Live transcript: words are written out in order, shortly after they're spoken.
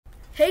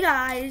Hey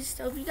guys,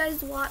 so if you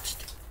guys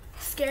watched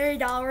Scary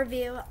Doll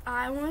Review,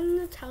 I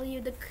wanted to tell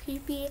you the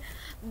creepy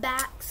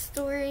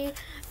backstory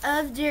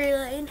of Jerry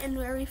Lane and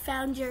where we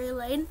found Jerry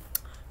Lane.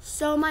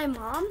 So my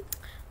mom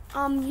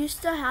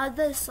used to have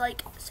this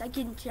like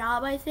second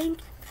job, I think,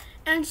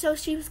 and so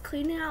she was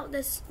cleaning out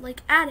this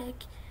like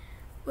attic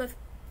with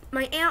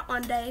my aunt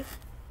one day,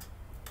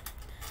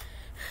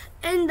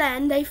 and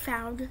then they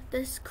found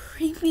this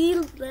creepy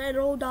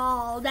little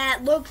doll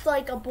that looked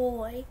like a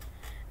boy.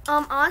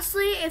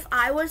 Honestly, if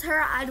I was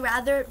her, I'd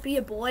rather it be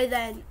a boy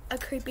than a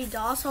creepy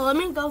doll. So let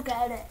me go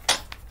get it.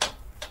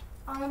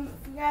 You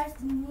guys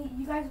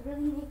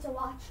really need to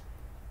watch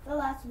the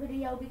last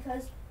video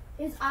because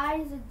his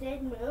eyes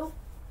did move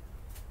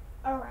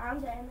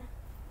around and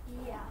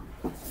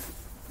yeah.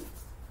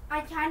 I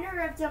kind of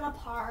ripped him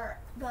apart,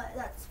 but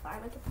that's fine.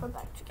 I can put him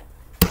back together.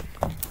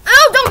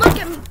 Oh, don't look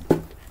at me.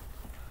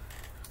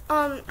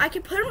 I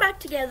could put him back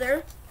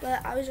together,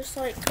 but I was just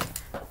like,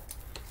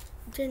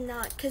 did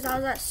not, because I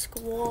was at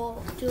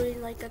school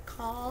doing like a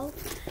call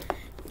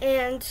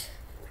and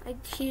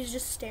he was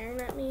just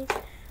staring at me,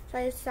 so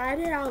I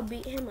decided I would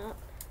beat him up,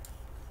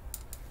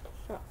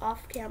 so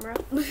off camera,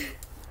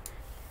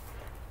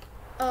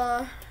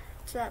 so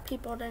that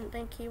people didn't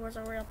think he was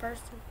a real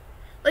person.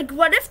 Like,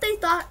 what if they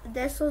thought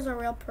this was a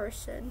real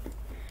person?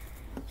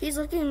 He's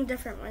looking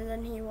different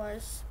than he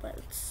was, but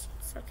it's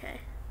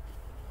okay.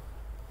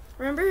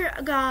 Remember,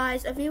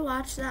 guys, if you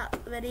watched that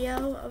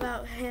video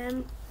about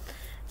him,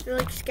 the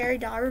like Scary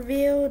Doll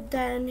Review,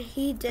 then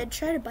he did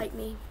try to bite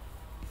me.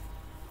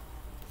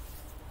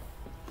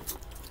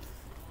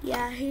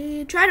 Yeah,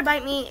 he tried to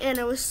bite me, and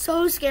it was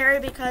so scary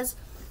because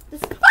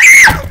this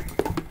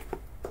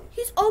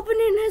he's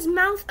opening his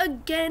mouth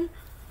again.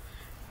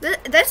 This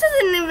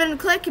isn't even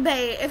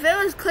clickbait. If it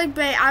was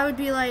clickbait, I would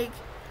be like,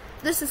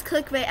 this is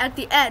clickbait at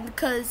the end,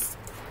 because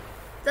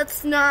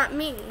that's not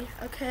me,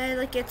 okay?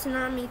 Like, it's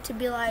not me to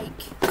be like,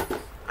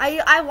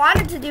 I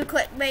wanted to do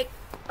clickbait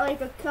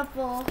like a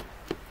couple,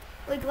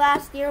 like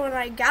last year when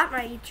I got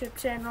my YouTube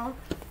channel,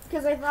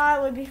 because I thought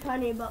it would be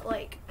funny, but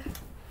like,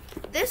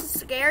 this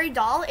scary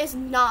doll is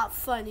not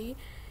funny.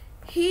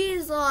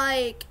 He's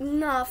like,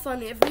 not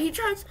funny.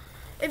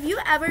 If you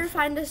ever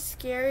find a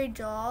scary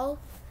doll,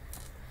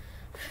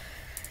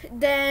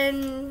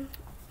 then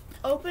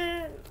if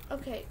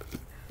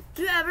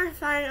you ever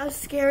find a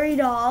scary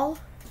doll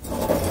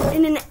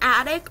in an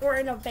attic or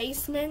in a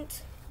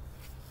basement,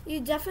 you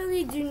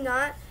definitely do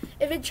not,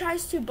 if it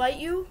tries to bite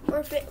you or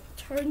if it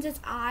turns its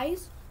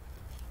eyes,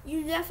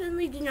 you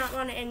definitely do not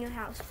want it in your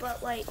house.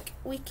 But like,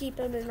 we keep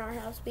him in our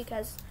house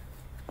because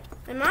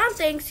my mom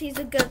thinks he's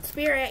a good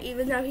spirit,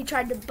 even though he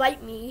tried to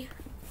bite me.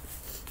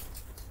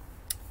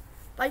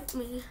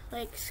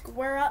 Like,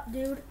 square up,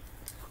 dude.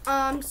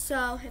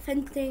 So if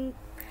anything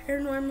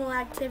paranormal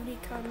activity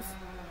comes,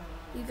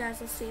 you guys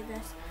will see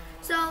this.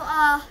 So,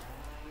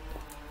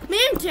 me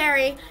and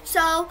Jerry,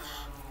 so,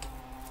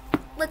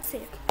 let's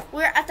see,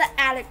 we're at the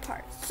attic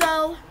part.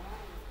 So,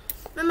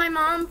 when my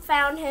mom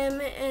found him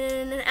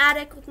in an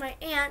attic with my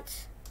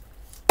aunt,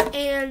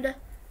 and,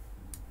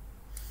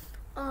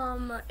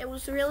 it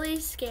was really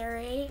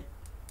scary.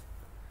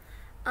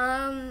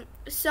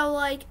 So,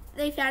 like,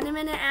 they found him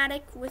in an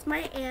attic with my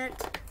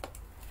aunt.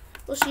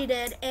 Well, she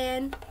did,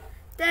 and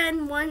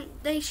then one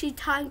day she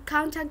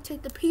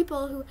contacted the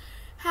people who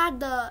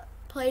had the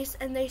place,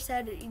 and they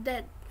said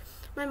that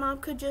my mom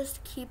could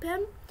just keep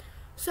him.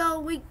 So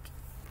we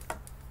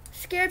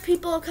scared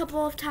people a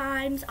couple of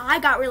times. I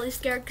got really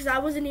scared because I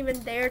wasn't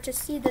even there to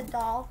see the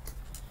doll.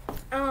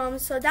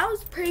 So that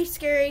was pretty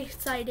scary,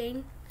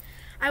 exciting.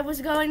 I was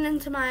going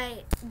into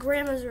my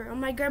grandma's room,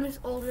 my grandma's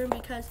old room,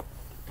 because,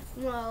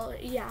 well,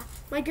 yeah,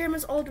 my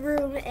grandma's old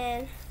room,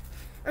 and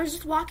I was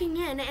just walking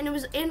in, and it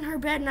was in her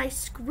bed, and I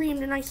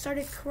screamed, and I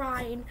started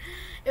crying.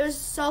 It was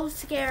so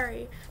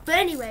scary. But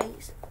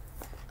anyways,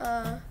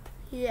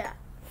 yeah.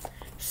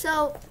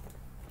 So,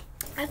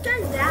 after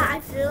that, I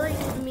feel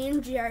like me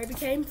and Jerry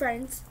became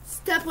friends.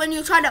 Except when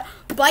you try to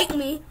bite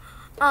me.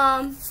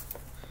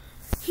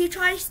 He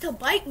tries to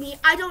bite me.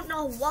 I don't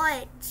know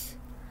what.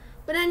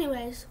 But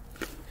anyways,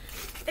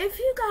 if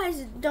you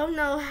guys don't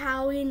know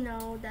how we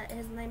know that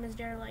his name is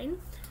Jerry Lane,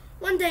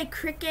 one day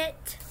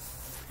Cricket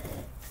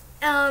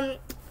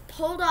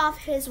pulled off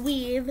his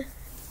weave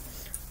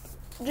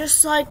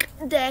just like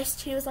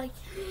this. He was like,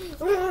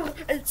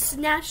 and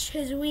snatched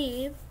his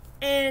weave,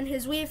 and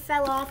his weave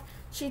fell off.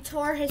 She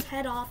tore his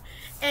head off,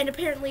 and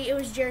apparently it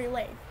was Jerry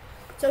Lane.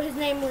 So his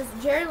name was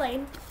Jerry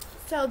Lane.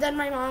 So then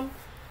my mom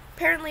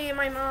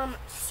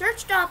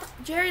searched up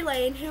Jerry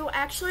Lane, who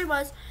actually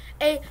was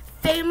a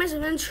famous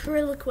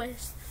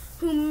ventriloquist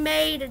who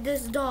made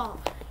this doll.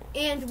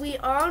 And we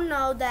all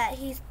know that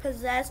he's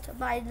possessed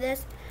by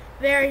this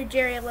very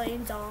Jerry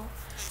Lane doll.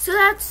 So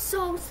that's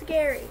so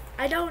scary.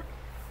 I don't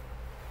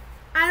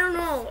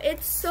know.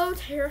 It's so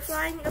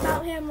terrifying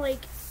about him.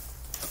 Like,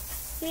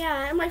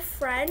 yeah, and my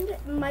friend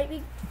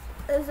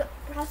is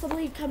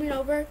possibly coming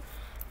over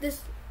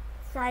this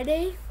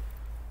Friday.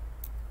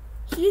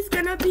 He's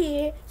gonna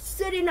be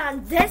sitting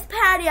on this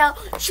patio.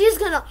 She's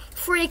gonna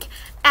freak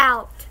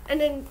out.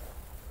 And then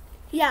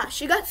Yeah,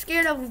 she got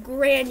scared of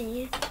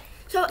Granny.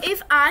 So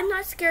if I'm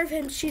not scared of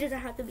him, she doesn't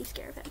have to be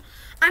scared of him.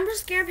 I'm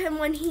just scared of him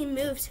when he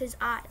moves his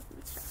eyes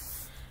and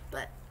stuff.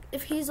 But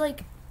if he's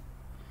like,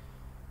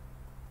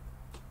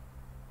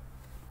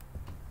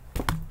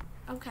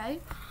 okay.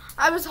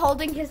 I was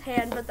holding his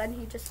hand, but then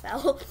he just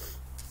fell.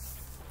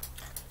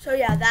 So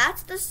yeah,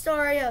 that's the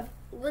story of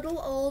little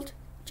old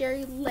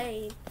Jerry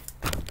Lane.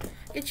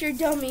 Get your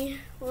dummy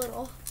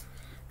little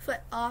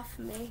foot off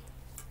me.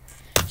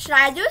 Should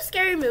I do a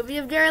scary movie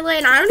of Jerry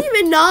Lane? I don't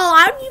even know.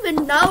 I don't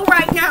even know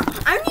right now.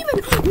 I don't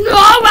even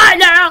know right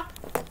now.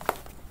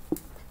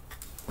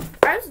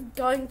 I was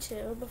going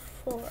to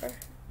before.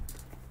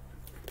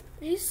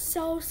 He's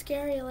so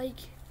scary. Like,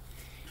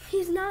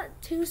 he's not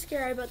too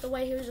scary, but the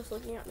way he was just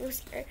looking at me was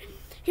scary.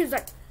 He was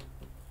like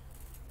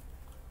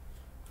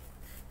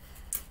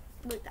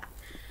that.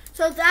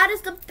 So that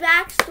is the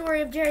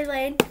backstory of Jerry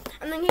Lane.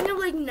 I'm thinking of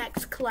like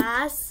next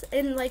class,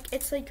 and like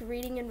it's like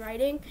reading and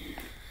writing.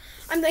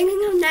 I'm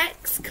thinking of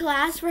next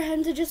class for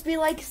him to just be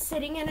like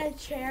sitting in a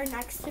chair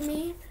next to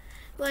me.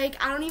 Like,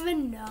 I don't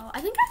even know.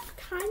 I think I'm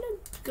kind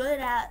of good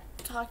at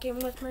talking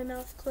with my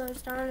mouth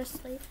closed,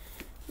 honestly.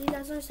 You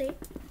guys want to see?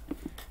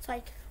 It's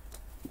like,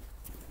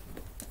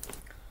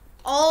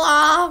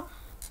 hola,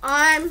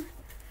 I'm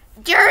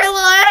Jerry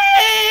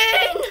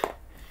Lane.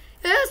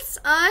 Yes,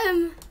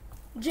 I'm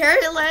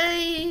Jerry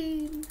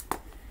Lane.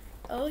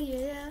 Oh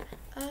yeah,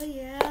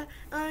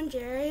 I'm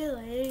Jerry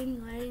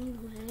Lane,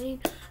 Lane.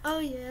 Oh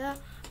yeah,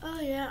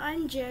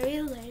 I'm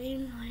Jerry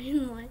Lane,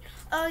 Lane.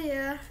 Oh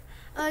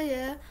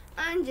yeah,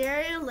 I'm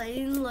Jerry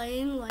Lane,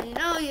 Lane.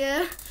 Oh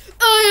yeah,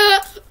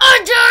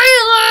 I'm Jerry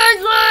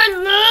Lane,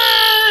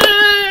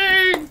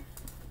 Lane.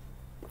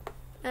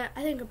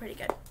 I think I'm pretty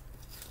good.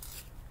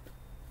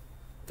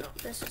 No,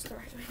 this is the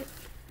right way.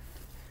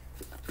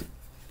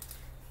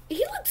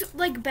 He looks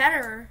like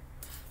better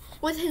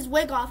with his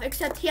wig off,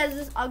 except he has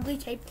this ugly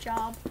tape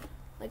job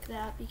like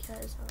that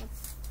because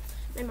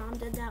my mom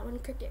did that when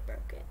Cricket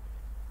broke it.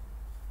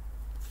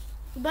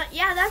 But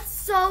yeah, that's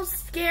so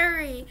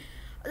scary.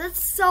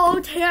 That's so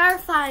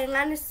terrifying,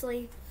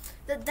 honestly.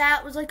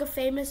 That was like a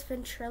famous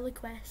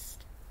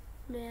ventriloquist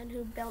man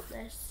who built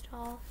this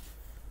doll.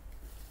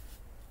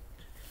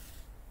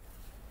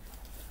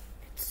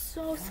 It's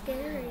so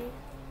scary.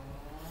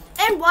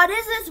 And what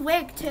is this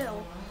wig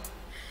too?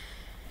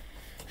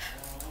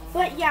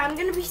 But yeah, I'm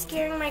gonna be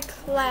scaring my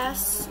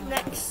class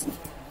next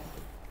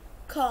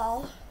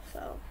call.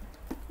 So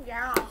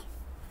yeah.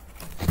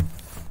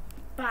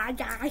 Bye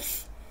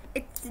guys.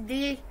 It's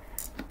the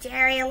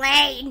Jerry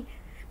Lane.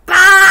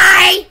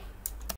 Bye!